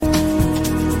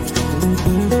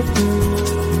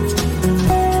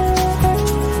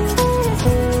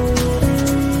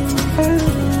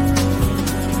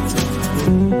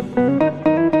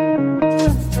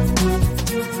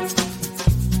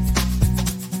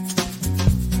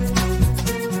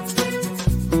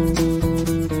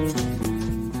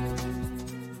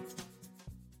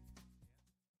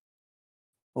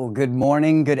Good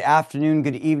morning, good afternoon,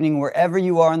 good evening, wherever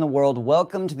you are in the world.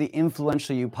 Welcome to the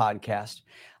Influential You podcast.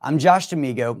 I'm Josh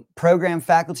D'Amigo, program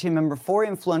faculty member for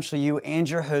Influential You and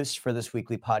your host for this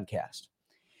weekly podcast.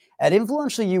 At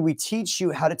Influential You, we teach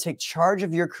you how to take charge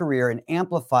of your career and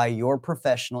amplify your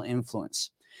professional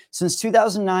influence. Since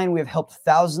 2009, we have helped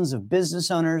thousands of business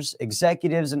owners,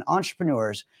 executives, and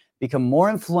entrepreneurs become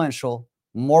more influential,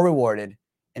 more rewarded,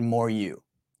 and more you.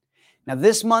 Now,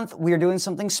 this month, we are doing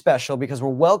something special because we're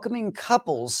welcoming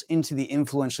couples into the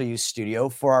Influential You studio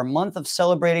for our month of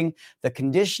celebrating the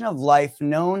condition of life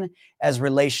known as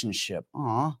relationship.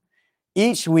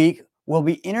 Each week, we'll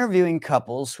be interviewing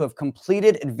couples who have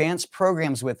completed advanced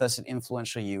programs with us at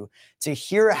Influential You to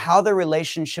hear how their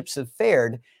relationships have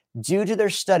fared due to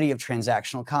their study of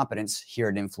transactional competence here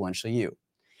at Influential You.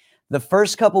 The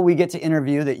first couple we get to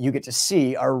interview that you get to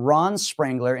see are Ron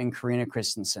Sprangler and Karina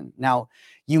Christensen. Now,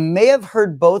 you may have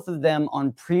heard both of them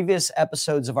on previous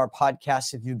episodes of our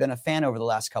podcast if you've been a fan over the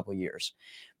last couple of years.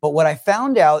 But what I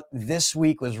found out this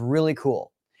week was really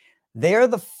cool. They are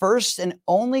the first and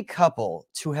only couple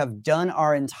to have done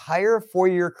our entire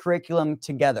four-year curriculum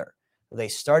together. They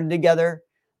started together.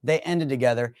 They ended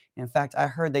together. In fact, I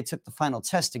heard they took the final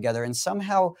test together and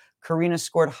somehow Karina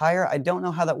scored higher. I don't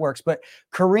know how that works, but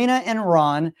Karina and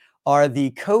Ron are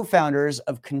the co-founders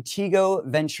of Contigo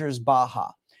Ventures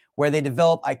Baja, where they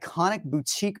develop iconic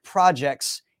boutique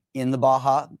projects in the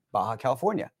Baja,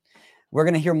 California. We're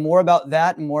going to hear more about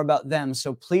that and more about them.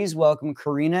 So please welcome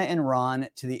Karina and Ron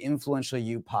to the Influential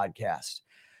You podcast.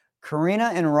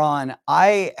 Karina and Ron,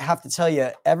 I have to tell you,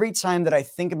 every time that I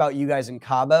think about you guys in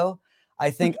Cabo, I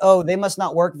think, oh, they must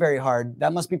not work very hard.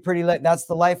 That must be pretty late. That's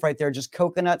the life right there. Just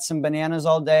coconuts and bananas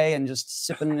all day and just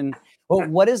sipping. And well,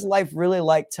 what is life really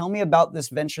like? Tell me about this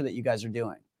venture that you guys are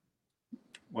doing.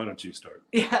 Why don't you start?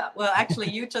 Yeah, well,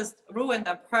 actually, you just ruined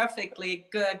a perfectly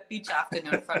good beach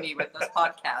afternoon for me with this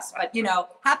podcast. But,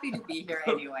 happy to be here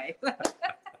anyway.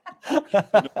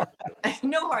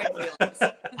 No hard feelings.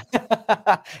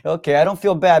 Okay, I don't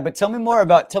feel bad, but tell me more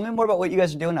about what you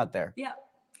guys are doing out there. Yeah,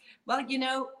 well,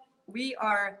 we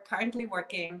are currently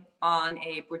working on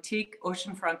a boutique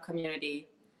oceanfront community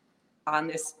on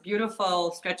this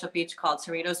beautiful stretch of beach called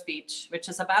Cerritos Beach, which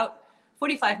is about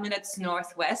 45 minutes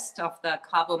northwest of the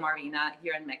Cabo Marina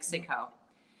here in Mexico.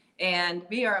 And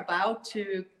we are about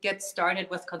to get started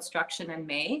with construction in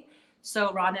May.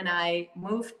 So Ron and I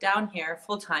moved down here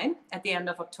full time at the end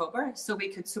of October so we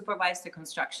could supervise the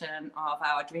construction of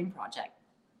our dream project.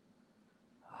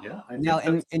 Yeah. Go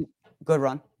ahead,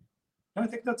 Ron. I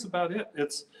think that's about it.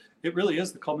 It really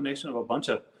is the culmination of a bunch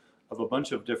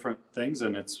of different things,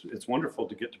 and it's wonderful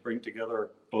to get to bring together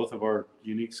both of our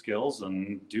unique skills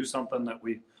and do something that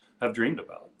we have dreamed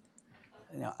about.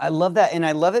 I love that, and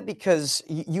I love it because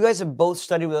you guys have both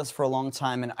studied with us for a long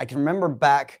time, and I can remember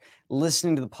back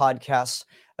listening to the podcast.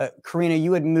 Karina,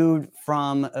 you had moved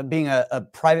from being a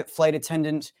private flight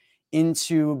attendant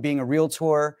into being a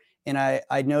realtor. And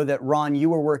I know that, Ron, you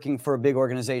were working for a big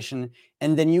organization.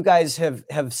 And then you guys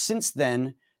have since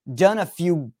then done a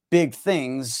few big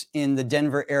things in the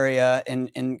Denver area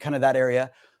and kind of that area.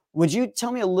 Would you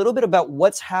tell me a little bit about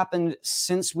what's happened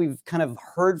since we've kind of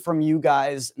heard from you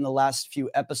guys in the last few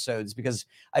episodes? Because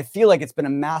I feel like it's been a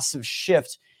massive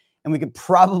shift and we could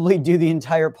probably do the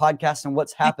entire podcast on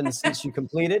what's happened since you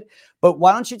completed. But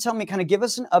why don't you tell me, kind of give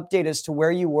us an update as to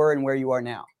where you were and where you are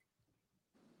now?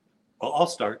 Well, I'll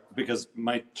start because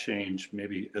my change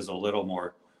maybe is a little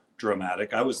more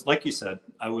dramatic. I was, like you said,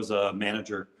 I was a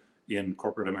manager in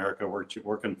corporate America,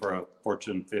 working for a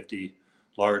Fortune 50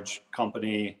 large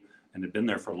company, and had been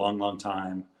there for a long, long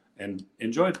time, and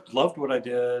loved what I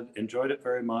did, enjoyed it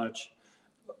very much,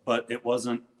 but it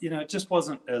wasn't, it just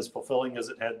wasn't as fulfilling as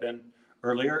it had been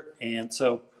earlier. And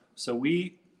so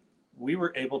we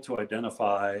were able to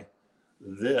identify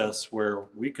this where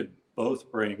we could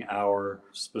both bring our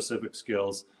specific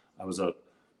skills. I was a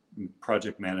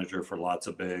project manager for lots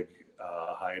of big,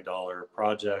 high dollar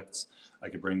projects. I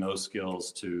could bring those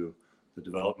skills to the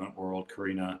development world.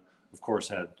 Karina, of course,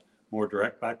 had more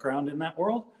direct background in that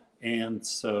world. And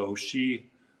so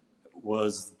she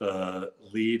was the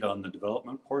lead on the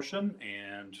development portion.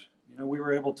 And, we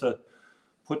were able to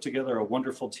put together a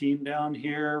wonderful team down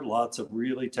here, lots of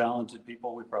really talented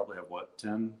people. We probably have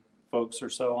 10 folks or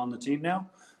so on the team now.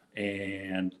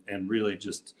 And really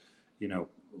just,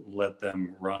 let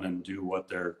them run and do what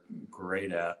they're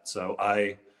great at. So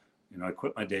I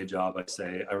quit my day job.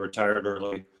 I retired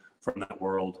early from that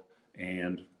world,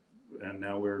 and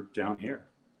now we're down here.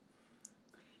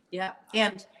 Yeah.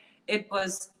 And it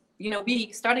was,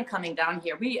 we started coming down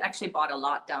here. We actually bought a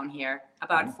lot down here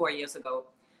about 4 years ago,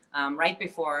 right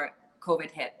before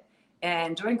COVID hit.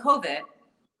 And during COVID,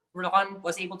 Ron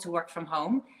was able to work from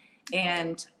home.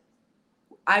 And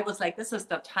I was like, this is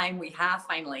the time we have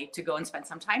finally to go and spend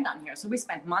some time down here. So we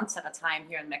spent months at a time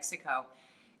here in Mexico.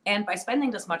 And by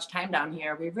spending this much time down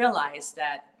here, we realized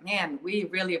that, man, we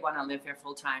really want to live here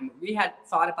full time. We had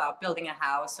thought about building a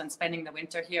house and spending the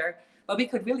winter here, but we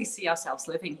could really see ourselves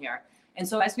living here. And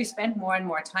so as we spent more and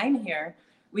more time here,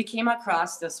 we came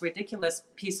across this ridiculous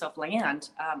piece of land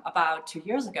about 2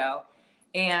 years ago,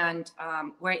 and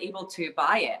we're able to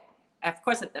buy it. Of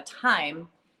course, at the time,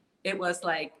 it was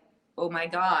like, oh my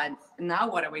God, now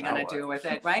what are we going to do with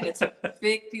it, right? It's a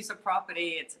big piece of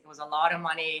property. It was a lot of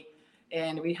money,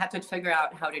 and we had to figure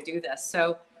out how to do this.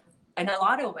 So in a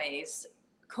lot of ways,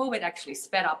 COVID actually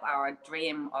sped up our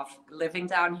dream of living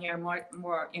down here more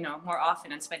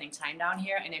often and spending time down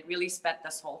here. And it really sped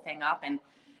this whole thing up.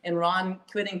 And Ron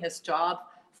quitting his job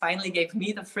finally gave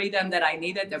me the freedom that I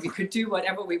needed, that we could do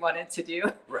whatever we wanted to do.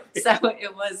 Right. So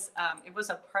it was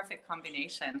a perfect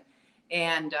combination.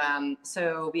 And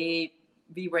so we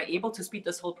were able to speed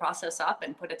this whole process up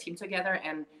and put a team together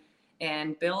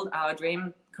and build our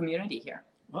dream community here.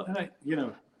 Well, and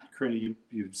Karina,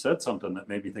 you said something that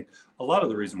made me think a lot of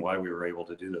the reason why we were able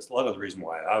to do this, a lot of the reason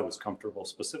why I was comfortable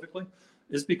specifically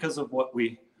is because of what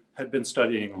we had been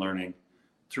studying and learning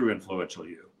through Influential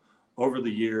You. Over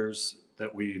the years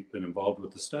that we've been involved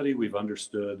with the study, we've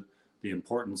understood the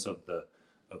importance of the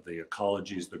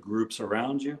ecologies, the groups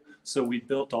around you. So we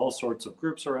built all sorts of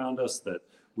groups around us that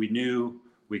we knew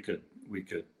we could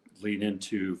lean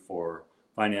into for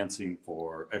financing,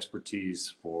 for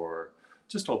expertise, for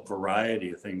just a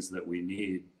variety of things that we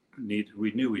knew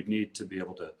we'd need to be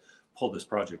able to pull this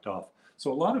project off.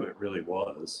 So a lot of it really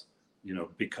was,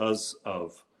 because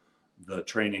of the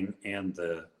training and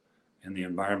the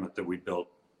environment that we built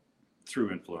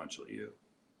through Influential You.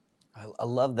 I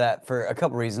love that for a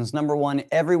couple reasons. Number one,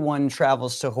 everyone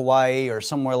travels to Hawaii or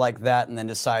somewhere like that and then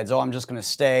decides, I'm just going to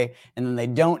stay, and then they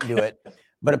don't do it.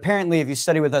 But apparently, if you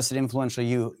study with us at Influential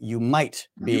You, you might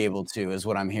be able to, is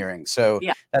what I'm hearing. So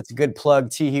yeah, that's a good plug.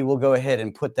 Teehee, we'll go ahead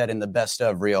and put that in the best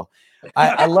of reel.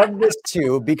 I love this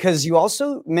too, because you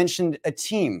also mentioned a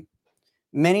team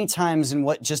many times in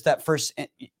what just that first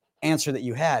answer that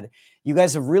you had. You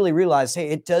guys have really realized, hey,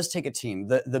 it does take a team.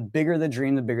 The bigger the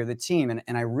dream, the bigger the team.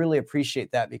 And I really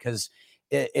appreciate that, because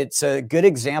it's a good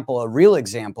example, a real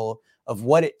example of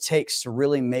what it takes to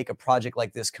really make a project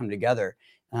like this come together.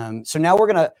 So now we're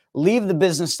going to leave the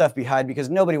business stuff behind, because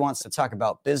nobody wants to talk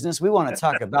about business. We want to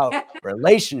talk about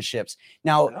relationships.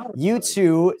 Now, you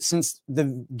two, since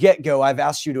the get-go, I've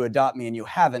asked you to adopt me and you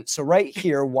haven't. So right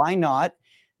here, why not?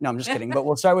 No, I'm just kidding. But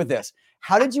we'll start with this.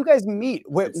 How did you guys meet?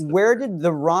 Where did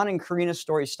the Ron and Karina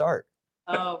story start?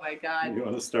 Oh my God. You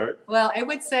want to start? Well, I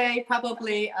would say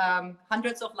probably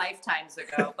hundreds of lifetimes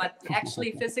ago, but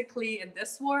actually physically in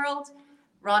this world,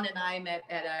 Ron and I met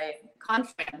at a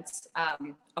conference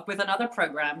with another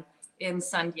program in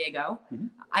San Diego. Mm-hmm.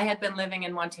 I had been living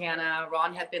in Montana.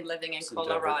 Ron had been living in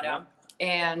Colorado.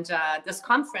 And this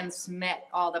conference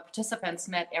all the participants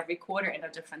met every quarter in a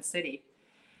different city.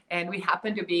 And we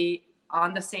happened to be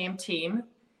on the same team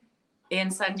in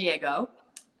San Diego,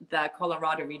 the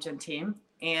Colorado region team.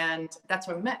 And that's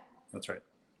where we met. That's right.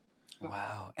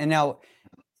 Wow. And now,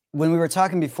 when we were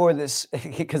talking before this,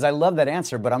 because I love that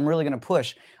answer, but I'm really going to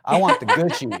push. I want the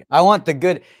Gucci. I want the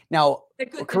good. Now,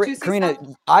 Karina,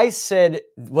 I said,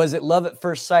 was it love at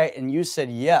first sight? And you said,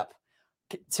 yep.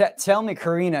 Tell me,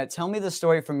 Karina, tell me the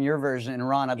story from your version. And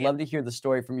Ron, I'd love to hear the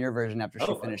story from your version after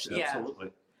she finishes. Yeah. Absolutely.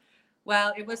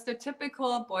 Well, it was the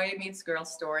typical boy meets girl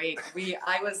story.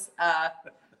 I was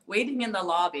waiting in the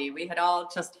lobby. We had all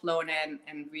just flown in,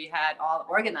 and we had all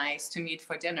organized to meet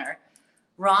for dinner.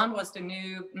 Ron was the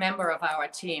new member of our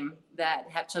team that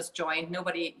had just joined.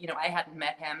 Nobody, I hadn't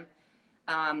met him.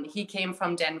 He came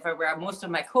from Denver, where most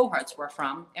of my cohorts were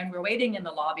from. And we're waiting in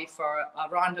the lobby for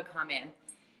Ron to come in.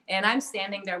 And I'm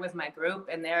standing there with my group,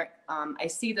 and there I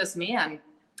see this man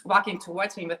walking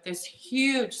towards me with this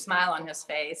huge smile on his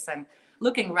face and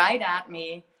looking right at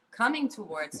me, coming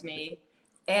towards me,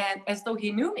 and as though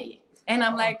he knew me. And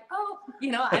I'm like,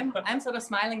 I'm sort of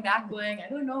smiling back, going, I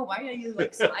don't know, why are you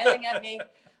smiling at me?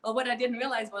 Well, what I didn't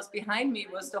realize was behind me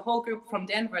was the whole group from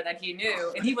Denver that he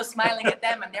knew, and he was smiling at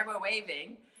them and they were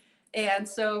waving. And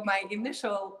so my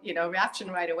initial,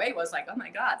 reaction right away was like, oh my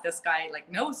God, this guy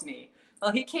knows me.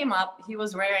 Well, he came up, he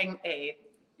was wearing a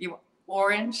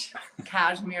orange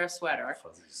cashmere sweater.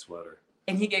 Fuzzy sweater.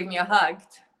 And he gave me a hug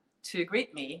to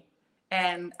greet me,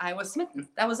 and I was smitten.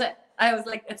 That was it. I was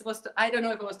like, I don't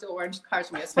know if it was the orange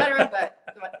cashmere sweater, but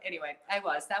anyway, that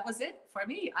was it for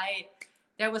me.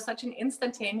 there was such an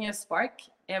instantaneous spark.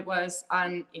 It was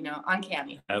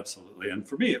uncanny. Absolutely. And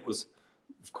for me, it was,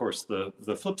 of course, the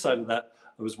flip side of that.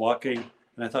 I was walking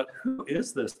and I thought, who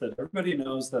is this that everybody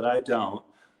knows that I don't?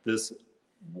 This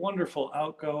wonderful,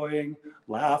 outgoing,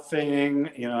 laughing.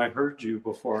 I heard you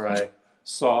before I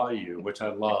saw you, which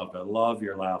I loved. I love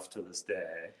your laugh to this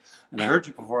day. And I heard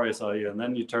you before I saw you, and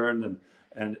then you turned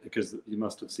and because you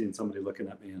must have seen somebody looking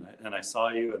at me, and I saw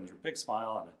you and your big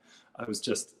smile, and I was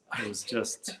just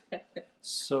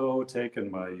so taken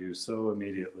by you so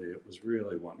immediately. It was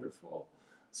really wonderful.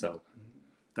 So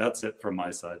that's it from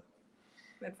my side.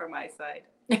 And from my side.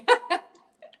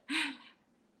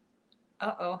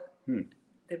 Uh-oh.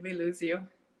 Did we lose you?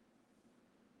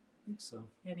 I think so.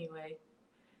 Anyway.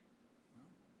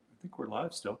 I think we're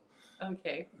live still.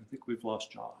 Okay. I think we've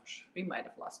lost Josh. We might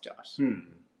have lost Josh.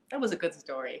 That was a good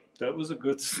story. That was a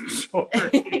good story.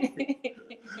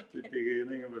 The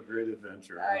beginning of a great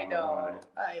adventure. I know.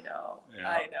 Yeah.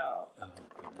 I know. Oh,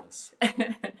 goodness.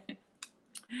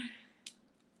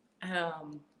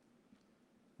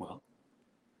 Well,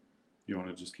 you want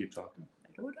to just keep talking? I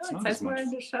don't know. It says we're in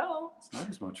the show. It's not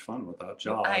as much fun without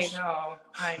Josh. I know.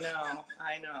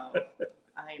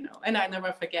 And I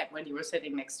never forget when you were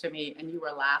sitting next to me and you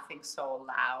were laughing so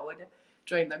loud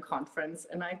during the conference.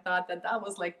 And I thought that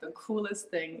was like the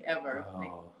coolest thing ever. Oh. Like,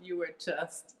 you were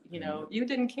just, you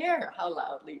didn't care how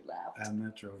loudly you laughed. And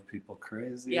that drove people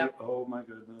crazy. Yep. Oh my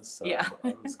goodness. Yeah.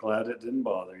 I was glad it didn't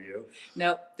bother you.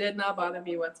 No, did not bother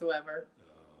me whatsoever.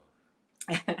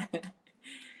 Oh.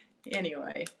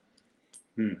 Anyway.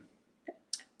 I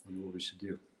wonder what we should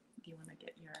do. Do you want to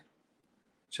get your...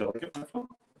 Shall I get my phone?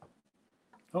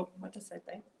 Oh. What does that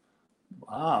say?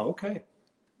 Okay.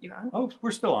 You're on? Oh,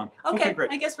 we're still on. Okay, great.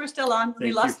 I guess we're still on. Thank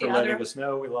we lost you for the letting other. us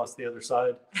know. We lost the other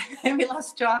side. We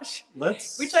lost Josh.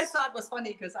 Which I thought was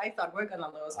funny because I thought we're going to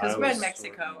lose because we're in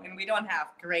Mexico and we don't have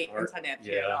great internet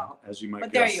here at all. As you might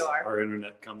But guess, there you are. Our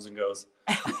internet comes and goes.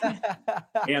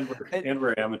 and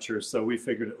we're amateurs, so we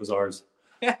figured it was ours.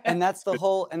 And that's the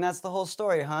whole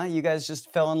story, huh? You guys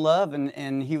just fell in love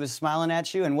and he was smiling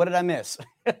at you, and what did I miss?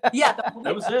 Yeah,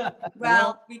 that was it.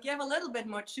 Well, we gave a little bit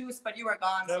more juice, but you were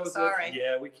gone, so sorry. It.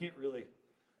 Yeah, we can't really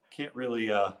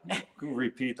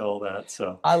repeat all that.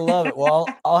 So I love it. Well,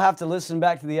 I'll have to listen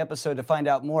back to the episode to find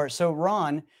out more. So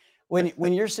Ron,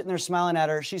 when you're sitting there smiling at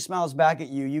her, she smiles back at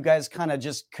you. You guys kind of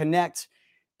just connect,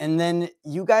 and then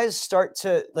you guys start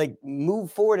to like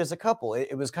move forward as a couple.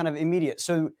 It was kind of immediate.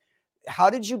 So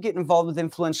how did you get involved with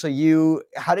Influential You?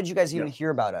 How did you guys even hear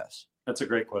about us? That's a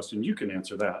great question. You can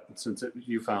answer that since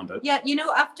you found it. Yeah,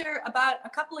 after about a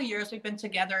couple of years we've been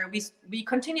together, we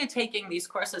continued taking these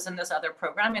courses in this other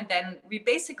program, and then we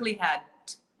basically had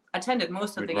attended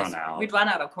most of these. We'd run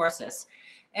out of courses.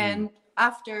 And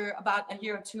after about a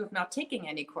year or two of not taking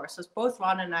any courses, both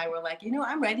Ron and I were like,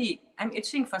 I'm ready. I'm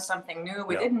itching for something new.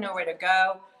 We didn't know where to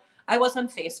go. I was on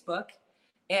Facebook,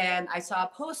 and I saw a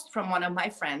post from one of my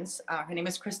friends. Her name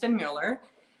is Kristen Mueller,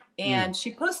 and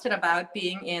she posted about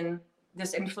being in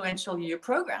this Influential You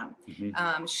program.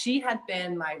 She had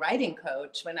been my writing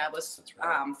coach when I was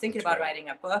thinking about writing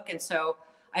a book. And so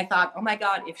I thought, oh my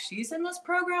God, if she's in this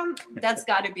program, that's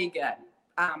got to be good.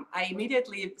 I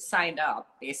immediately signed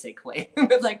up, basically.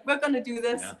 Like, we're going to do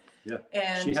this. Yeah.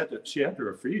 And she had to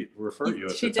refer you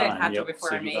at she the time. She did have to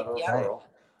refer me. Yeah.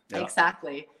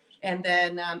 Exactly. And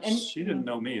then and she didn't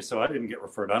know me, so I didn't get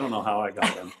referred. I don't know how I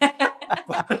got in.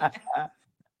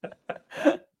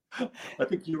 I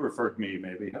think you referred me,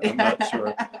 maybe. I'm not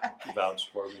sure. You vouched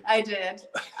for me. I did.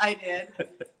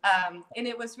 And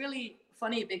it was really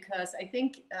funny because I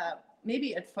think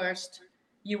maybe at first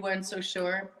you weren't so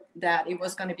sure that it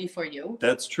was going to be for you.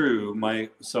 That's true.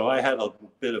 So I had a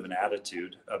bit of an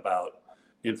attitude about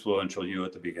Influential You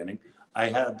at the beginning. I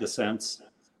had the sense,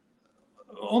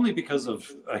 only because of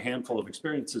a handful of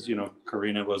experiences,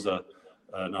 Karina was an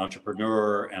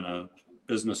entrepreneur and a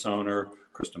business owner.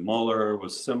 Kristen Mueller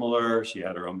was similar. She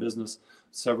had her own business.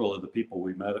 Several of the people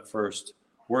we met at first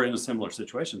were in a similar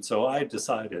situation. So I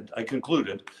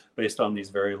concluded, based on these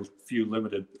very few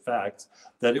limited facts,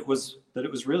 that it was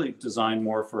really designed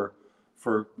more for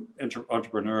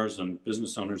entrepreneurs and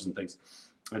business owners and things.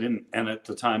 And at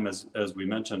the time, as we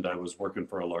mentioned, I was working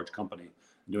for a large company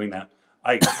doing that.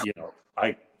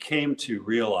 I came to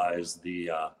realize the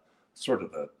sort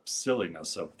of the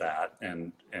silliness of that,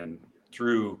 and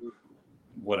through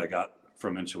what I got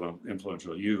from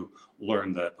Influential You,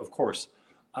 learned that, of course,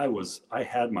 I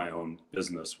had my own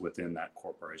business within that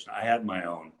corporation. I had my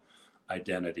own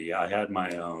identity. I had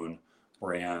my own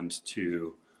brand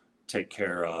to take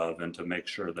care of and to make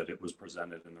sure that it was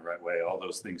presented in the right way, all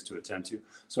those things to attend to.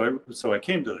 So I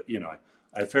came to,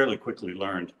 I fairly quickly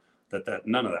learned that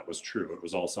none of that was true. It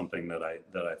was all something that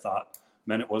I thought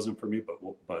meant it wasn't for me,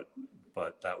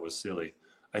 but that was silly.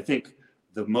 I think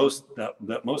the most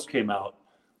that most came out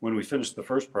when we finished the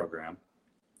first program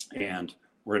and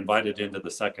were invited into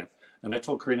the second. And I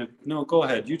told Karina, no, go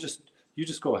ahead. You just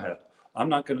go ahead. I'm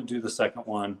not going to do the second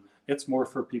one. It's more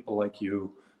for people like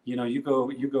you. You know, you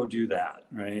go do that,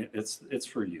 right? It's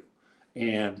for you.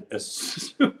 And as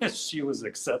soon as she was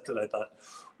accepted, I thought,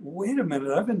 wait a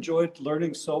minute, I've enjoyed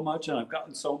learning so much and I've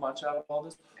gotten so much out of all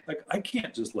this. Like, I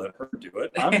can't just let her do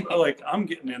it. I'm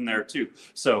getting in there too.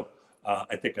 So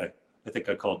I think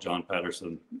I called John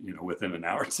Patterson, within an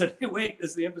hour and said, hey, wait,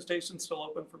 is the invitation still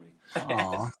open for me?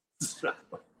 Aw. So,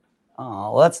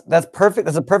 Oh, well, that's perfect.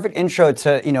 That's a perfect intro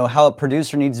to, how a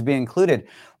producer needs to be included.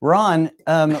 Ron,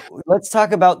 let's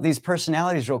talk about these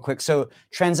personalities real quick. So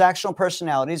transactional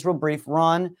personalities, real brief.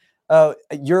 Ron,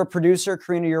 you're a producer.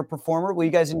 Karina, you're a performer. Will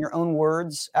you guys, in your own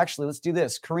words, actually, let's do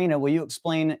this. Karina, will you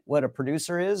explain what a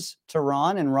producer is to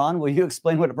Ron? And Ron, will you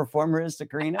explain what a performer is to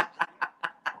Karina?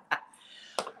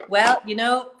 Well,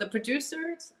 the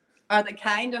producers are the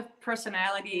kind of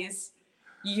personalities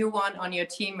you want on your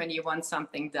team when you want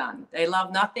something done. They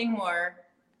love nothing more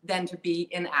than to be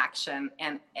in action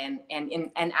and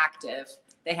active.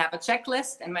 They have a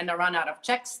checklist, and when they run out of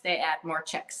checks, they add more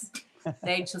checks.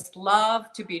 They just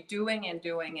love to be doing and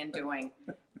doing and doing.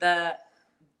 The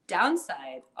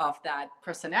downside of that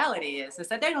personality is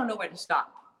that they don't know where to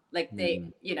stop. Like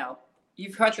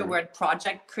you've heard the word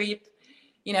project creep.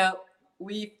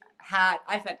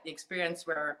 I've had the experience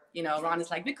where, Ron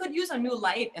is like, we could use a new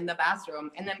light in the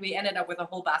bathroom. And then we ended up with a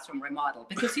whole bathroom remodel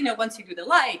because, once you do the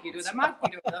light, you do the mug,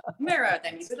 you do the mirror,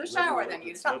 then you do the shower, then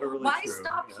you stop. Why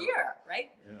stop here?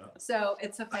 Right. Yeah. So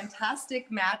it's a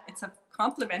fantastic match. It's a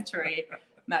complimentary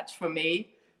match for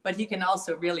me, but he can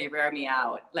also really wear me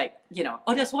out. Like,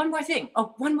 oh, there's one more thing.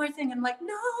 Oh, one more thing. I'm like,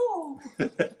 no.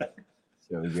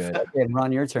 So good. Okay,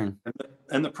 Ron, your turn.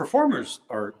 And the performers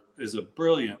is a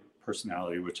brilliant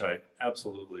personality, which I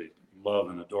absolutely love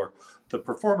and adore. The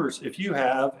performers, if you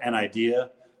have an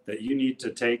idea that you need to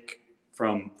take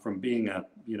from being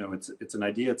it's an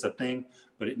idea, it's a thing,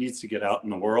 but it needs to get out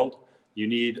in the world, you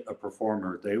need a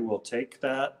performer. They will take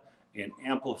that and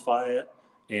amplify it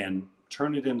and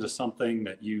turn it into something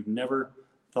that you never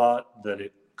thought that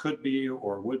it could be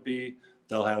or would be.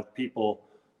 They'll have people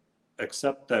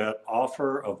accept that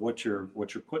offer of what you're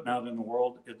putting out in the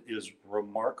world. It is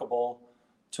remarkable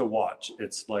to watch.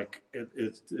 It's like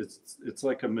it's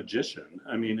like a magician.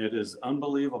 I mean, it is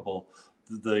unbelievable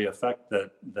the effect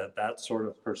that sort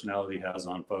of personality has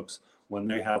on folks when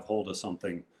they have hold of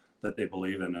something that they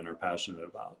believe in and are passionate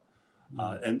about.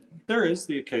 And there is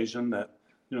the occasion that,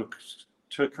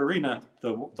 to Karina,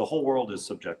 the whole world is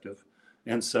subjective,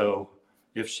 and so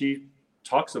if she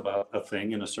talks about a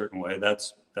thing in a certain way,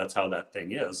 that's how that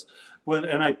thing is. Well,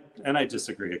 and I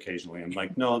disagree occasionally. I'm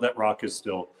like, no, that rock is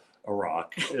still a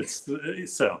rock. It's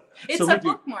so. It's a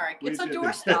bookmark. It's a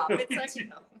doorstop. It's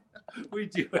like, we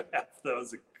do have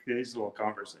those occasional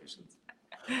conversations.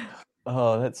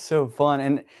 Oh, that's so fun.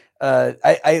 And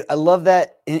I love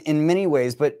that in many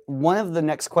ways. But one of the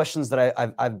next questions that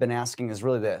I've been asking is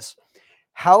really this: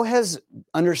 how has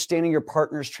understanding your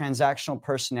partner's transactional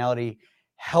personality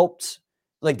helped?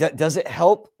 Like, does it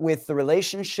help with the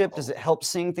relationship? Does it help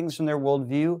seeing things from their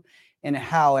worldview? And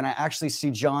how? And I actually see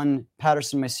John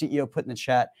Patterson, my CEO, put in the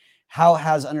chat, how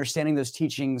has understanding those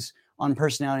teachings on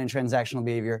personality and transactional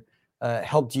behavior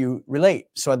helped you relate?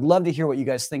 So I'd love to hear what you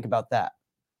guys think about that.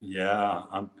 Yeah.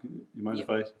 You mind if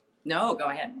I? No, go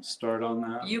ahead. Start on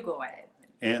that? You go ahead.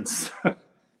 And so,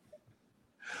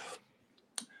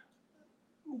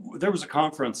 there was a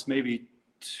conference maybe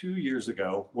 2 years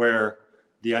ago where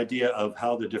the idea of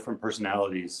how the different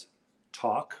personalities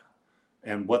talk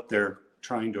and what they're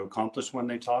trying to accomplish when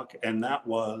they talk, and that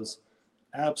was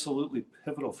absolutely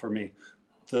pivotal for me.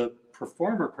 The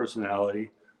performer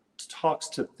personality talks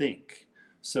to think.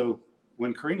 So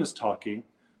when Karina's talking,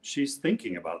 she's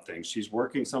thinking about things. She's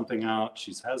working something out.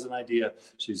 She has an idea.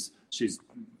 She's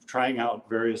trying out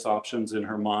various options in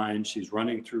her mind. She's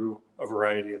running through a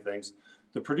variety of things.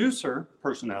 The producer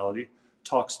personality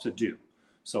talks to do.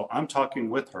 So I'm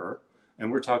talking with her,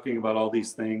 and we're talking about all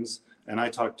these things. And I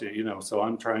talk to, so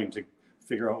I'm trying to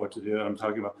figure out what to do. I'm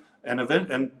talking about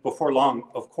and before long,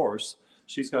 of course,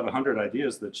 she's got 100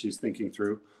 ideas that she's thinking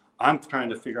through. I'm trying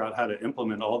to figure out how to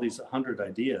implement all these 100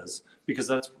 ideas because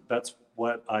that's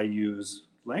what I use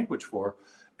language for.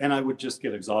 And I would just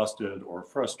get exhausted or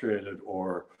frustrated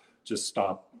or just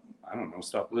stop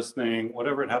listening,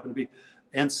 whatever it happened to be.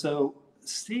 And so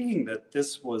seeing that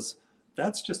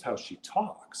that's just how she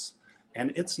talks.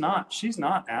 And she's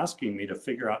not asking me to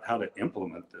figure out how to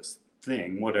implement this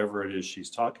thing, whatever it is she's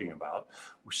talking about.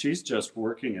 She's just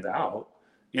working it out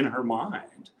in her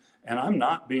mind. And I'm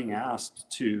not being asked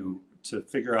to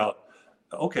figure out,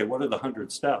 okay, what are the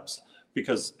 100 steps?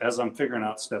 Because as I'm figuring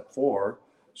out step 4,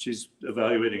 she's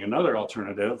evaluating another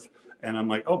alternative. And I'm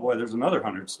like, oh boy, there's another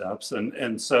 100 steps.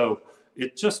 And so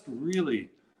it just really,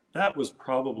 that was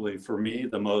probably for me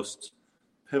the most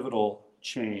pivotal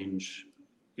change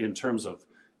in terms of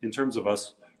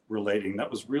us relating.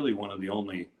 That was really one of the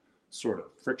only sort of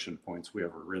friction points we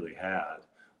ever really had,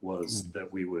 was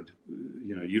that we would,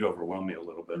 you'd overwhelm me a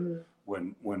little bit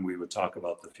when we would talk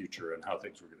about the future and how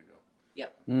things were going to go.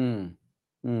 Yep.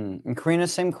 And Karina,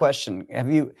 same question.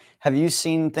 Have you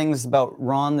seen things about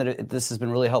Ron that this has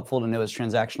been really helpful to know his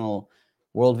transactional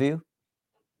worldview?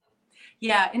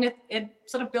 Yeah, and it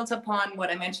sort of builds upon what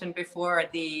I mentioned before,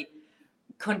 the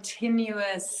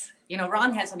continuous,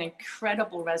 Ron has an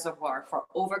incredible reservoir for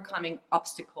overcoming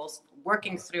obstacles,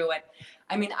 working through it.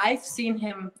 I mean, I've seen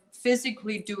him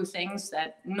physically do things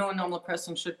that no normal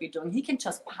person should be doing. He can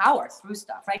just power through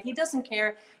stuff, right? He doesn't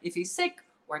care if he's sick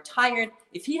or tired.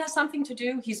 If he has something to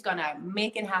do, he's gonna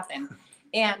make it happen.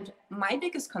 And my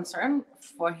biggest concern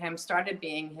for him started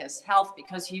being his health,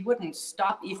 because he wouldn't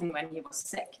stop even when he was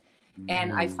sick.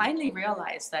 And I finally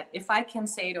realized that if I can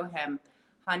say to him,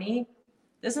 honey,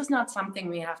 this is not something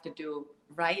we have to do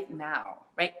right now,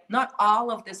 right? Not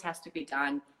all of this has to be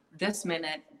done this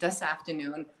minute, this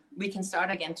afternoon. We can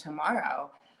start again tomorrow.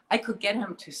 I could get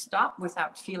him to stop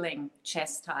without feeling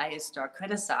chastised or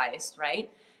criticized,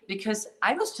 right? Because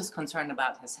I was just concerned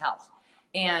about his health.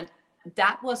 And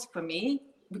that was, for me,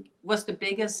 was the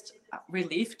biggest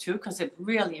relief too, because it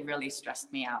really, really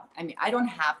stressed me out. I mean, I don't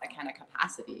have that kind of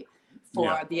capacity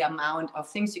for the amount of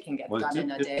things you can get done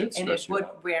in a day, and it would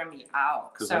wear me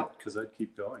out. Because I'd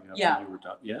keep going after you were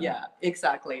done. Yeah,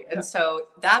 exactly. And so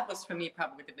that was for me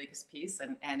probably the biggest piece,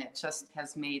 and it just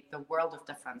has made the world of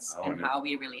difference in how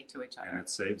we relate to each other. And it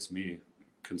saves me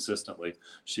consistently.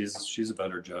 She's a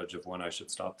better judge of when I should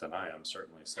stop than I am,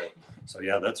 certainly. So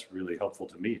yeah, that's really helpful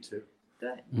to me too.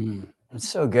 Good. It's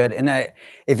so good. And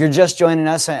if you're just joining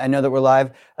us, I know that we're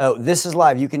live. This is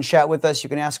live. You can chat with us. You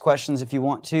can ask questions if you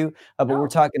want to. But we're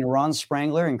talking to Ron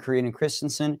Sprangler and Karina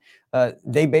Christensen.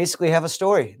 They basically have a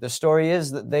story. The story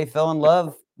is that they fell in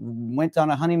love, went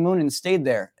on a honeymoon, and stayed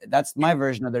there. That's my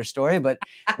version of their story. But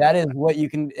that is what you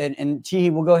can. And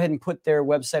Teehee, we'll go ahead and put their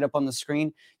website up on the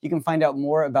screen. You can find out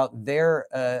more about their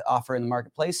offer in the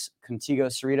marketplace,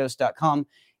 ContigoCerritos.com,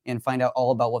 and find out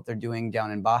all about what they're doing down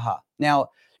in Baja. Now,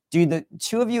 do the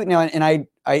two of you now, and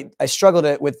I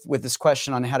struggled with this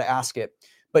question on how to ask it,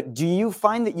 but do you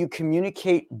find that you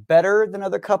communicate better than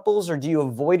other couples, or do you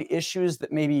avoid issues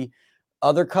that maybe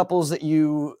other couples that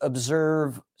you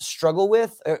observe struggle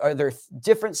with? Are there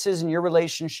differences in your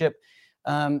relationship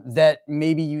that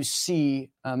maybe you see?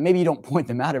 Maybe you don't point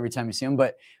them out every time you see them,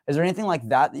 but is there anything like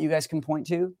that you guys can point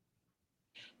to?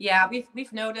 Yeah,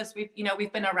 we've noticed,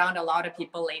 we've been around a lot of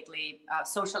people lately,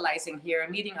 socializing here,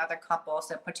 meeting other couples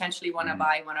that potentially want to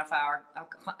buy one of our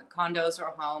condos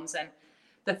or homes. And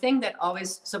the thing that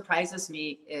always surprises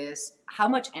me is how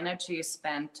much energy is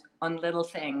spent on little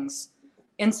things,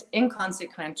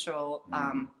 inconsequential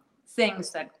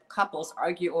things that couples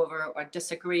argue over or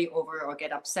disagree over or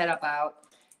get upset about.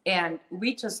 And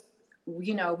we just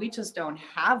don't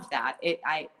have that.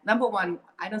 Number one,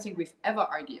 I don't think we've ever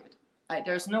argued.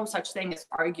 There's no such thing as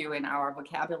argue in our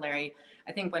vocabulary.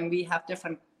 I think when we have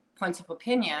different points of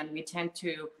opinion, we tend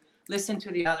to listen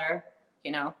to the other,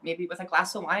 maybe with a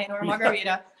glass of wine or a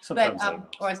margarita,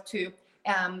 or two.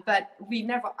 But we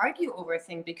never argue over a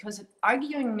thing, because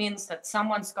arguing means that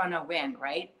someone's gonna win,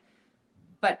 right?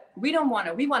 But we want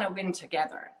to win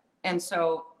together. And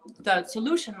so the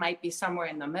solution might be somewhere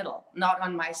in the middle, not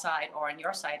on my side or on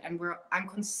your side. And I'm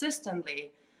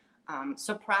consistently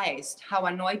surprised how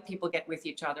annoyed people get with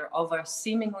each other over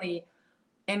seemingly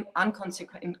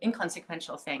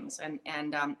inconsequential things,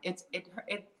 and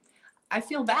I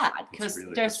feel bad, because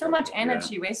really there's so much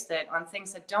energy wasted on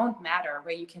things that don't matter,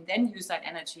 where you can then use that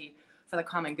energy for the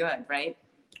common good, right?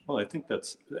 Well, I think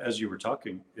that's, as you were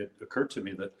talking, it occurred to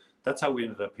me that that's how we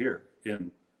ended up here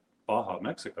in Baja,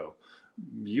 Mexico.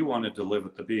 You wanted to live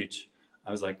at the beach. I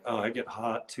was like, oh, I get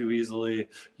hot too easily.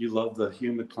 You love the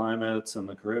humid climates and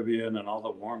the Caribbean and all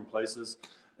the warm places.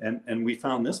 And we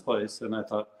found this place, and I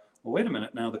thought, well, wait a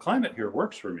minute. Now the climate here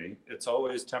works for me. It's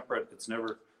always temperate. It's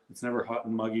never hot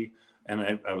and muggy.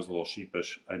 And I was a little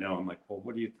sheepish. I know. I'm like, well,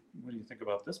 what do you think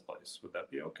about this place? Would that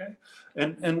be okay?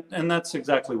 And that's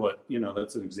exactly what,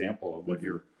 that's an example of what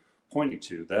you're pointing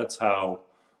to. That's how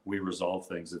we resolve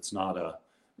things. It's not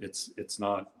It's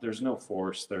not, there's no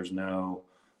force, there's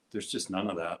just none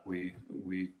of that. We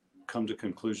come to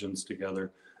conclusions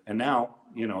together. And now,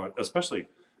 especially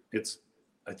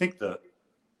I think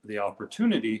the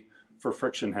opportunity for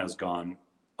friction has gone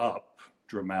up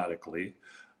dramatically.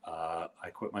 I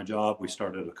quit my job. We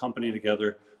started a company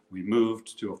together. We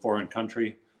moved to a foreign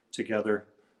country together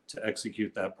to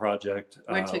execute that project.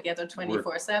 We're together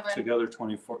 24/7. Together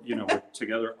 24, we're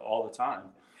together all the time.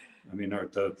 I mean,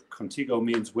 the Contigo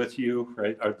means with you,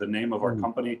 right? The name of our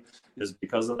company is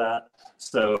because of that.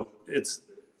 So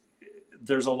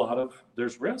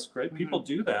there's risk, right? People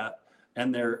do that,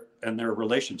 and their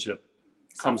relationship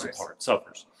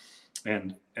suffers.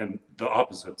 And the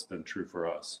opposite's been true for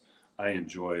us. I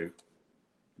enjoy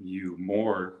you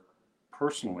more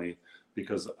personally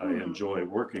because I enjoy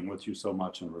working with you so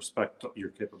much and respect your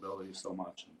capabilities so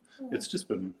much.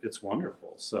 It's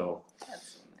wonderful. So,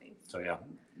 That's so nice. so yeah.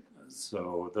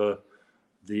 So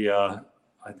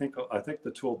I think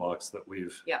the toolbox that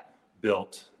we've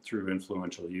built through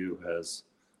Influential You has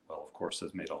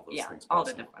made all those things possible. All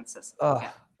the differences.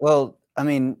 Well, I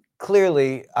mean,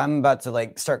 clearly I'm about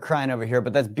to start crying over here,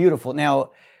 but that's beautiful.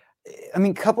 Now, I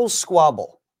mean, couples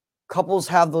squabble. Couples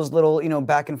have those little,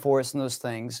 back and forth and those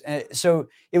things. So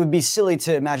it would be silly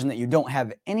to imagine that you don't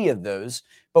have any of those.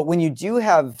 But when you do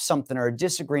have something or a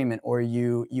disagreement, or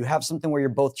you have something where you're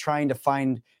both trying to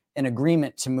find an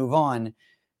agreement to move on,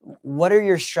 what are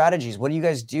your strategies? What do you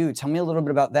guys do? Tell me a little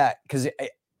bit about that, because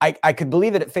I could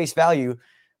believe it at face value,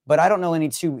 but I don't know any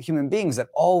two human beings that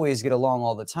always get along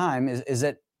all the time.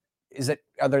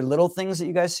 Are there little things that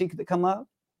you guys see that come up?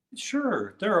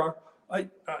 Sure, there are.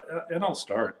 And I'll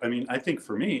start. I mean, I think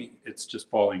for me, it's just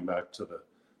falling back to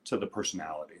the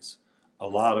personalities. A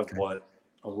lot of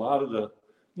the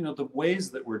the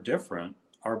ways that we're different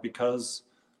are because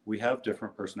we have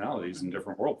different personalities and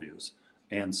different worldviews.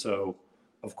 And so,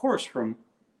 of course, from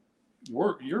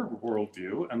your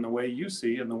worldview and the way you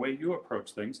see and the way you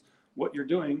approach things, what you're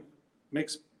doing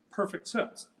makes perfect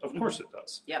sense. Of course it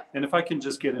does. Yep. And if I can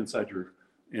just get inside your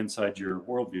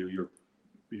worldview,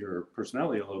 your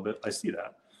personality a little bit, I see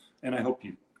that. And I hope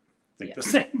you think the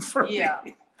same for me.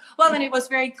 Well, and it was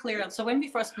very clear. So when we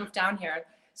first moved down here,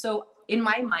 so in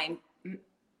my mind,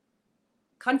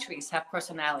 countries have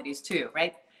personalities too,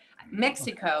 right?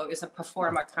 Mexico is a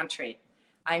performer country.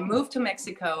 I moved to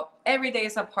Mexico. Every day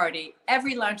is a party.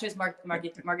 Every lunch is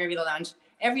margarita lunch.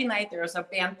 Every night there is a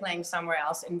band playing somewhere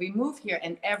else. And we move here,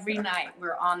 and every night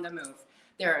we're on the move.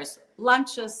 There's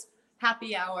lunches,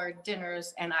 happy hour,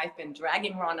 dinners, and I've been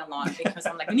dragging Ron along because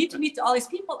I'm like, we need to meet all these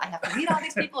people. I have to meet all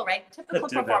these people, right? Typical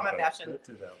performer fashion.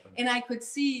 And I could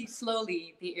see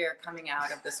slowly the air coming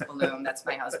out of this balloon. That's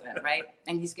my husband, right?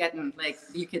 And he's getting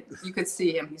you could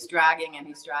see him. He's dragging and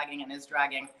he's dragging and he's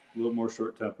dragging. A little more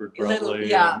short-tempered,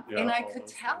 probably. And I could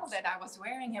tell that I was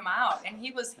wearing him out, and he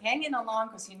was hanging along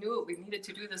because he knew we needed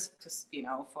to do this,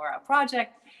 for a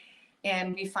project.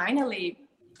 And we finally.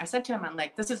 I said to him, I'm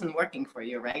like, this isn't working for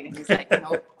you, right? And he's like,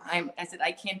 I said,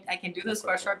 I can do this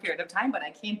for a short period of time, but I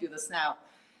can't do this now.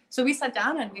 So we sat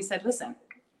down and we said, listen,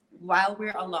 while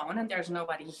we're alone and there's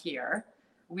nobody here,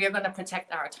 we are going to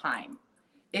protect our time.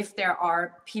 If there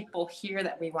are people here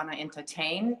that we want to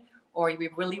entertain or we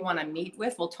really want to meet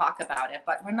with, we'll talk about it,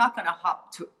 but we're not going to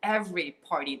hop to every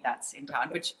party that's in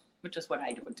town, which is what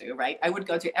I would do, right? I would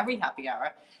go to every happy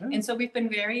hour. And so we've been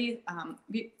very,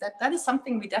 that is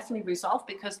something we definitely resolved,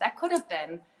 because that could have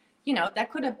been,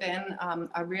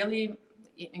 a really,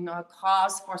 a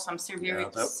cause for some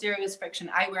serious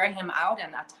friction. I wear him out,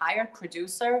 and a tired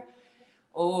producer,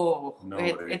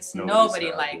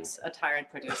 nobody likes a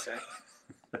tired producer.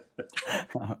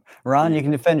 Ron, you can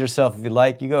defend yourself if you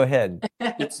like. You go ahead.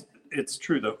 It's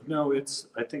true though. No,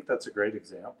 I think that's a great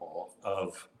example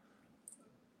of,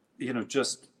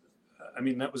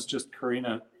 that was just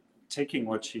Karina taking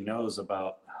what she knows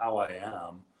about how I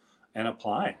am and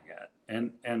applying it.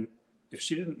 And if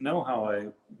she didn't know how I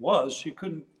was, she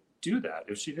couldn't do that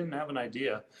if she didn't have an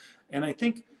idea. And I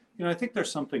think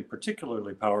there's something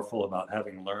particularly powerful about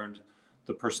having learned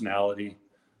the personality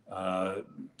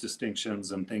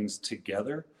distinctions and things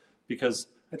together, because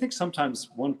I think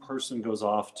sometimes one person goes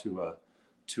off to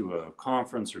a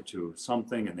conference or to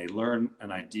something and they learn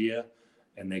an idea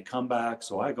and they come back.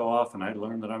 So I go off and I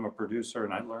learn that I'm a producer,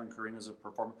 and I learn Karina's a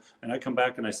performer, and I come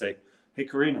back and I say, hey,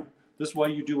 Karina, this is why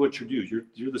you do what you do.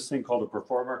 You're this thing called a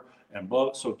performer, and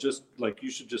blah. So just you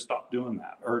should just stop doing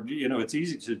that. Or, it's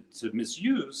easy to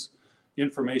misuse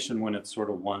information when it's sort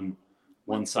of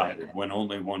one-sided, when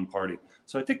only one party.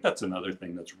 So I think that's another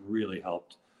thing that's really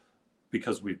helped,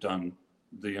 because we've done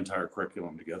the entire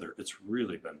curriculum together. It's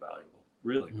really been valuable,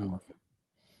 really powerful.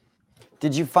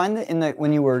 Did you find that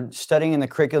when you were studying in the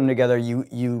curriculum together,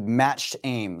 you matched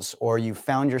aims, or you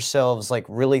found yourselves like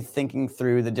really thinking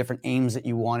through the different aims that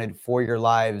you wanted for your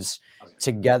lives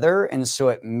together, and so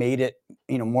it made it,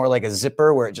 more like a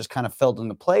zipper where it just kind of fell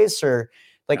into place? Or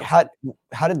like how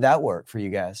did that work for you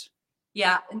guys?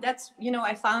 Yeah, and that's,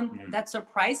 I found that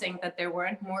surprising that there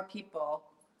weren't more people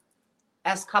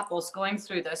as couples going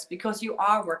through this, because you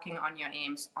are working on your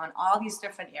aims on all these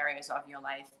different areas of your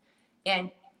life.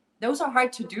 And those are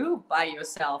hard to do by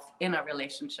yourself in a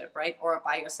relationship, right? Or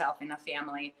by yourself in a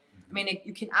family. I mean,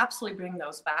 you can absolutely bring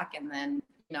those back and then,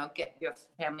 get your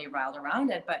family riled around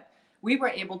it. But we were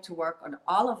able to work on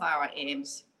all of our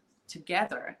aims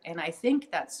together. And I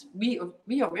think we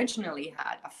originally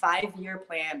had a 5-year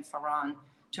plan for Ron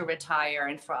to retire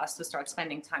and for us to start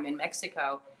spending time in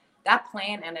Mexico. That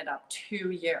plan ended up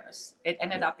 2 years. It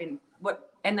ended up in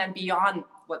and then beyond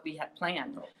what we had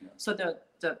planned. So the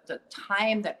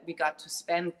time that we got to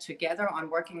spend together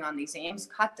on working on these aims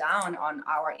cut down on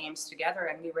our aims together,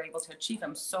 and we were able to achieve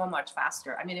them so much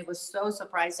faster. I mean, it was so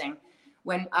surprising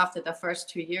when after the first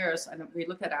 2 years, and we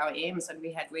looked at our aims and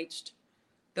we had reached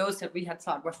those that we had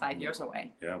thought were 5 years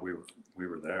away. Yeah, we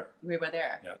were there. We were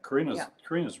there. Yeah,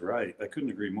 Karina's right. I couldn't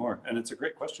agree more. And it's a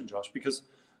great question, Josh, because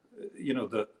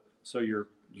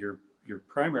your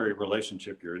primary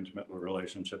relationship, your intimate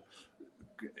relationship,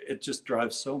 it just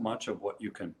drives so much of what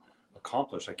you can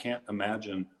accomplish. I can't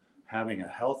imagine having a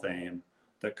health aim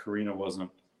that Karina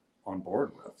wasn't on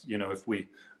board with. If we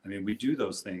do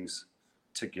those things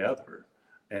together,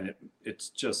 and it's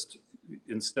just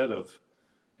instead of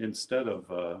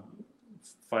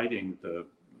fighting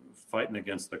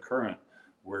against the current,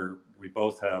 where we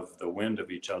both have the wind of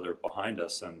each other behind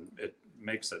us, and it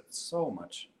makes it so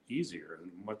much easier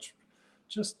and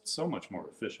so much more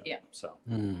efficient. Yeah. So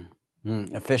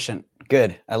efficient.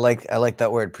 Good. I like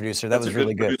that word, producer. That was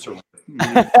really good.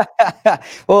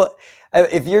 Well,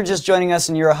 if you're just joining us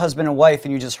and you're a husband and wife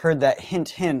and you just heard that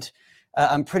hint,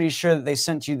 I'm pretty sure that they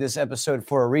sent you this episode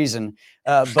for a reason.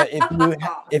 But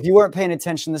if you weren't paying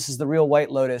attention, this is the real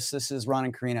White Lotus. This is Ron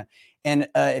and Karina. And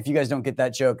if you guys don't get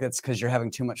that joke, that's because you're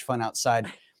having too much fun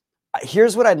outside.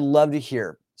 Here's what I'd love to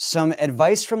hear. Some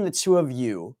advice from the two of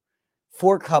you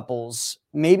for couples,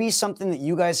 maybe something that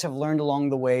you guys have learned along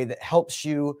the way that helps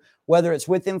you, whether it's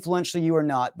with Influential You or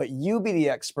not, but you be the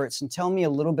experts and tell me a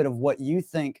little bit of what you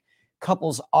think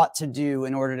couples ought to do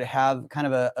in order to have kind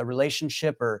of a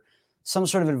relationship, or some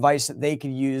sort of advice that they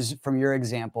could use from your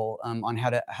example on how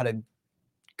to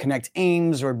connect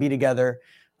aims or be together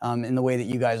in the way that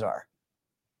you guys are.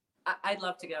 I'd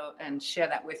love to go and share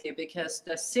that with you, because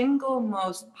the single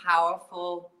most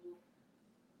powerful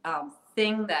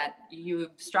thing that you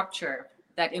structure,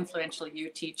 that Influential You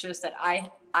teaches, that I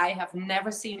have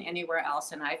never seen anywhere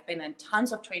else. And I've been in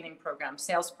tons of training programs,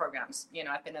 sales programs.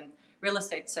 I've been in real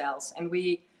estate sales, and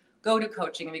we go to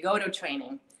coaching and we go to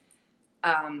training.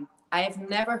 I have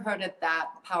never heard it that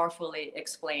powerfully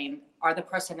explained are the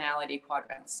personality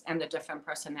quadrants and the different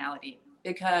personality.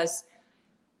 Because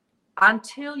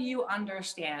until you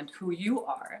understand who you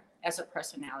are as a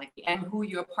personality and who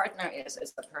your partner is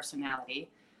as a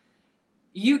personality,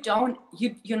 you don't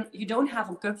have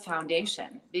a good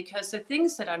foundation. Because the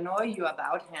things that annoy you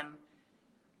about him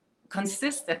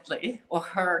consistently, or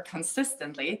her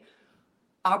consistently,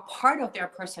 are part of their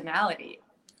personality.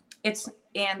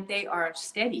 And they are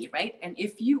steady, right? And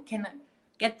if you can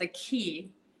get the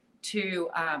key to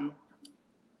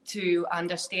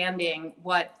understanding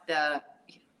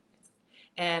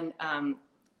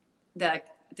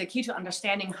the key to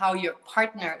understanding how your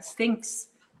partner thinks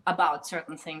about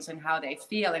certain things and how they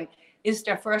feel, and is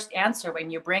their first answer when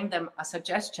you bring them a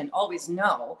suggestion always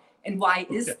no, and why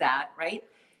is that, right?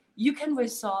 You can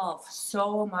resolve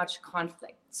so much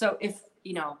conflict. So if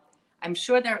I'm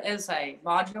sure there is a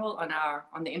module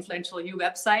on the Influential You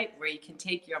website where you can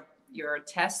take your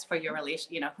test for your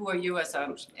relation, who are you as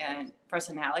a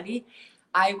personality.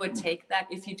 I would take that.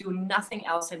 If you do nothing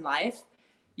else in life,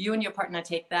 you and your partner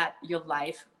take that, your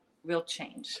life will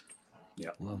change.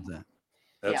 Yeah. Love that.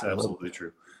 That's absolutely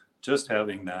true. Just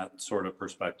having that sort of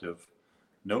perspective.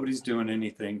 Nobody's doing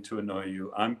anything to annoy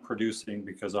you. I'm producing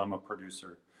because I'm a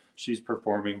producer. She's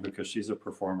performing because she's a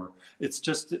performer. It's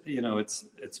just,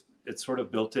 it's sort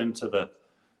of built into the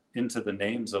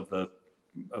names of the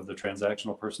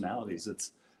transactional personalities.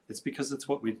 It's because it's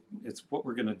what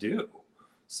we're going to do.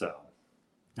 So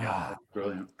yeah,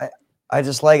 brilliant. I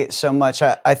just like it so much.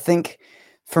 I think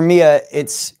for me,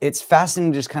 it's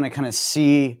fascinating to just kind of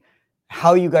see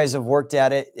how you guys have worked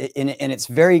at it. And it's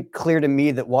very clear to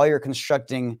me that while you're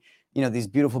constructing these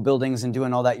beautiful buildings and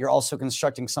doing all that, you're also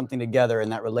constructing something together,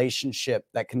 and that relationship,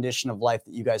 that condition of life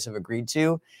that you guys have agreed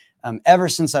to. Ever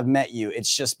since I've met you,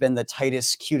 it's just been the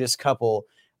tightest, cutest couple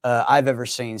I've ever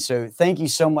seen. So thank you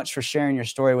so much for sharing your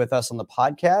story with us on the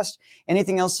podcast.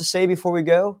 Anything else to say before we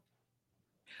go?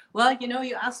 Well,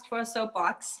 you asked for a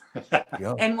soapbox.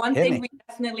 And one thing we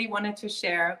definitely wanted to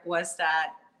share was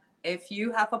that if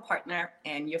you have a partner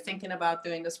and you're thinking about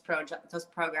doing this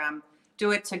program,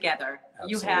 do it together.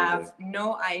 Absolutely. You have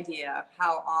no idea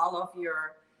how all of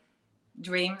your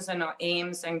dreams and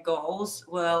aims and goals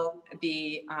will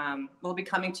be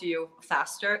coming to you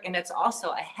faster. And it's also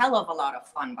a hell of a lot of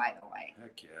fun, by the way.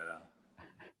 Heck yeah.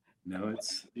 No,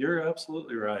 you're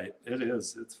absolutely right. It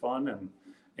is. It's fun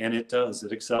and it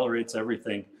accelerates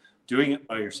everything. Doing it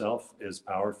by yourself is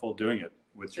powerful. Doing it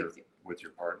with your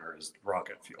partner is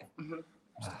rocket fuel. Mm-hmm.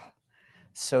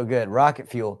 So good. Rocket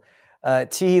fuel.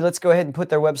 T, let's go ahead and put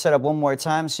their website up one more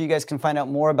time so you guys can find out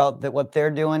more about what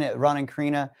they're doing. Ron and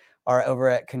Karina are over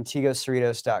at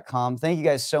ContigoCerritos.com. Thank you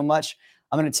guys so much.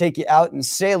 I'm going to take you out and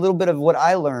say a little bit of what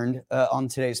I learned on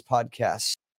today's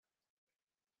podcast.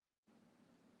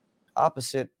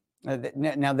 Opposite.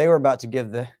 Now they were about to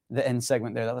give the end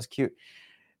segment there. That was cute.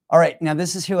 All right. Now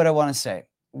this is what I want to say.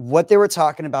 What they were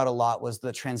talking about a lot was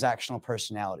the transactional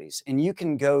personalities. And you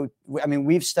can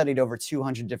we've studied over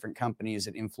 200 different companies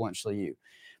at Influential You,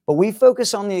 but we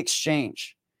focus on the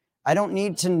exchange. I don't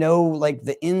need to know like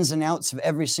the ins and outs of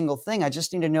every single thing. I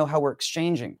just need to know how we're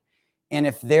exchanging. And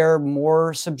if they're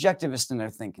more subjectivist in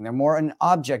their thinking, they're more an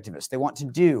objectivist, they want to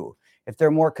do. If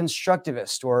they're more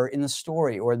constructivist or in the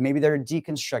story, or maybe they're a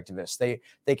deconstructivist,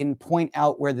 they can point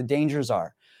out where the dangers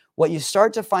are. What you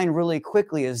start to find really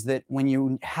quickly is that when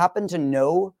you happen to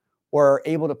know or are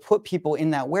able to put people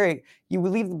in that way, you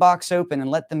leave the box open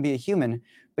and let them be a human,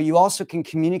 but you also can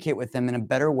communicate with them in a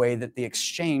better way that the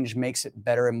exchange makes it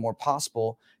better and more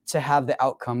possible to have the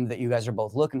outcome that you guys are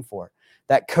both looking for.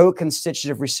 That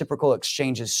co-constitutive reciprocal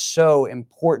exchange is so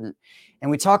important. And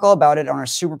we talk all about it on our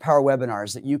Superpower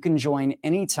webinars that you can join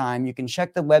anytime. You can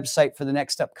check the website for the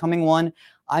next upcoming one.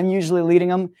 I'm usually leading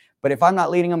them, but if I'm not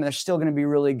leading them, they're still going to be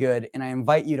really good. And I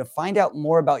invite you to find out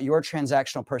more about your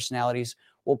transactional personalities.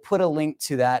 We'll put a link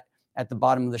to that at the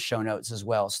bottom of the show notes as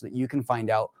well, so that you can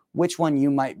find out which one you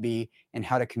might be and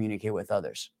how to communicate with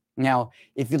others. Now,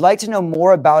 if you'd like to know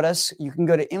more about us, you can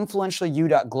go to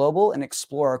influentialu.global and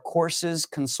explore our courses,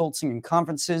 consulting, and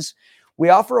conferences. We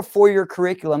offer a 4-year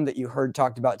curriculum that you heard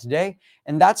talked about today,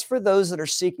 and that's for those that are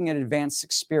seeking an advanced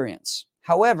experience.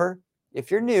 However,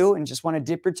 if you're new and just want to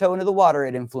dip your toe into the water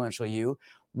at Influential You,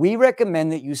 we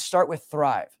recommend that you start with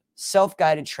Thrive,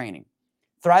 self-guided training.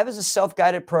 Thrive is a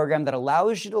self-guided program that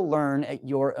allows you to learn at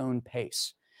your own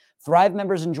pace. Thrive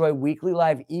members enjoy weekly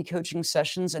live e-coaching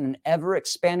sessions and an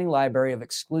ever-expanding library of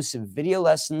exclusive video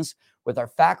lessons with our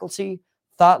faculty,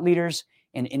 thought leaders,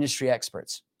 and industry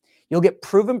experts. You'll get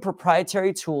proven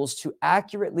proprietary tools to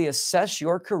accurately assess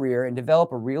your career and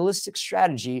develop a realistic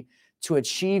strategy to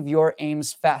achieve your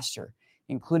aims faster,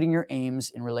 including your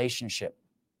aims in relationship.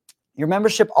 Your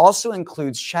membership also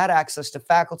includes chat access to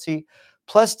faculty,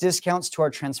 plus discounts to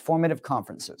our transformative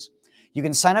conferences. You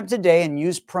can sign up today and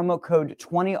use promo code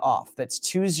 20OFF, that's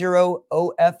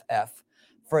 20OFF,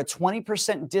 for a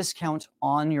 20% discount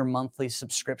on your monthly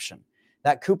subscription.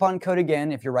 That coupon code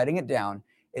again, if you're writing it down,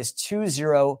 is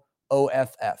 20OFF.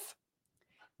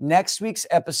 Next week's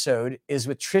episode is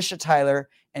with Trisha Tyler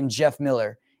and Jeff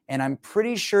Miller. And I'm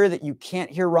pretty sure that you can't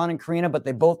hear Ron and Karina, but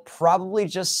they both probably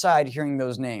just sighed hearing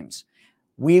those names.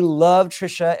 We love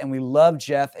Trisha and we love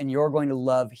Jeff, and you're going to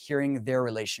love hearing their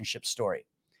relationship story.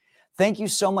 Thank you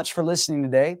so much for listening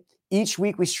today. Each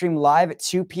week we stream live at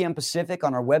 2 p.m. Pacific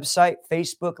on our website,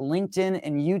 Facebook, LinkedIn,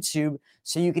 and YouTube,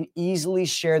 so you can easily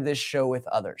share this show with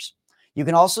others. You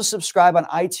can also subscribe on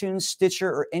iTunes, Stitcher,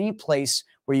 or any place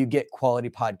where you get quality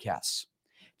podcasts.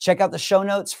 Check out the show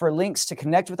notes for links to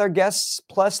connect with our guests,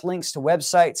 plus links to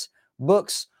websites,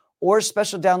 books, or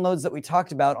special downloads that we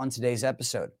talked about on today's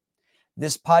episode.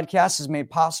 This podcast is made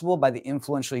possible by the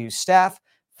Influential You staff,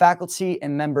 faculty,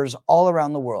 and members all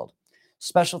around the world.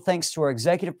 Special thanks to our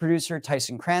executive producer,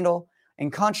 Tyson Crandall,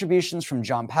 and contributions from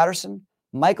John Patterson,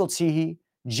 Michael Teehee,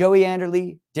 Joey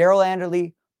Anderley, Daryl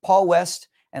Anderley, Paul West,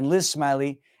 and Liz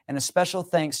Smiley. And a special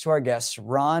thanks to our guests,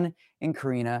 Ron and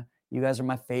Karina. You guys are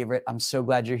my favorite. I'm so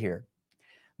glad you're here.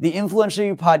 The Influential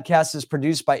You podcast is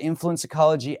produced by Influence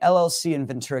Ecology, LLC in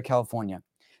Ventura, California.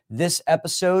 This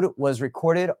episode was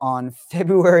recorded on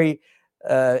February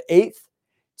 8th,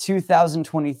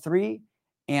 2023.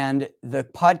 And the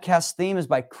podcast theme is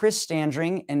by Chris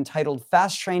Standring, entitled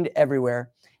Fast Trained Everywhere.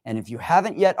 And if you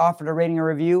haven't yet offered a rating or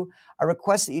review, I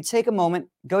request that you take a moment,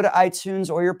 go to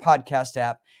iTunes or your podcast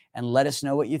app, and let us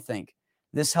know what you think.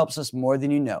 This helps us more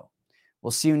than you know.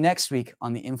 We'll see you next week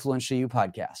on the Influential You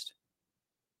podcast.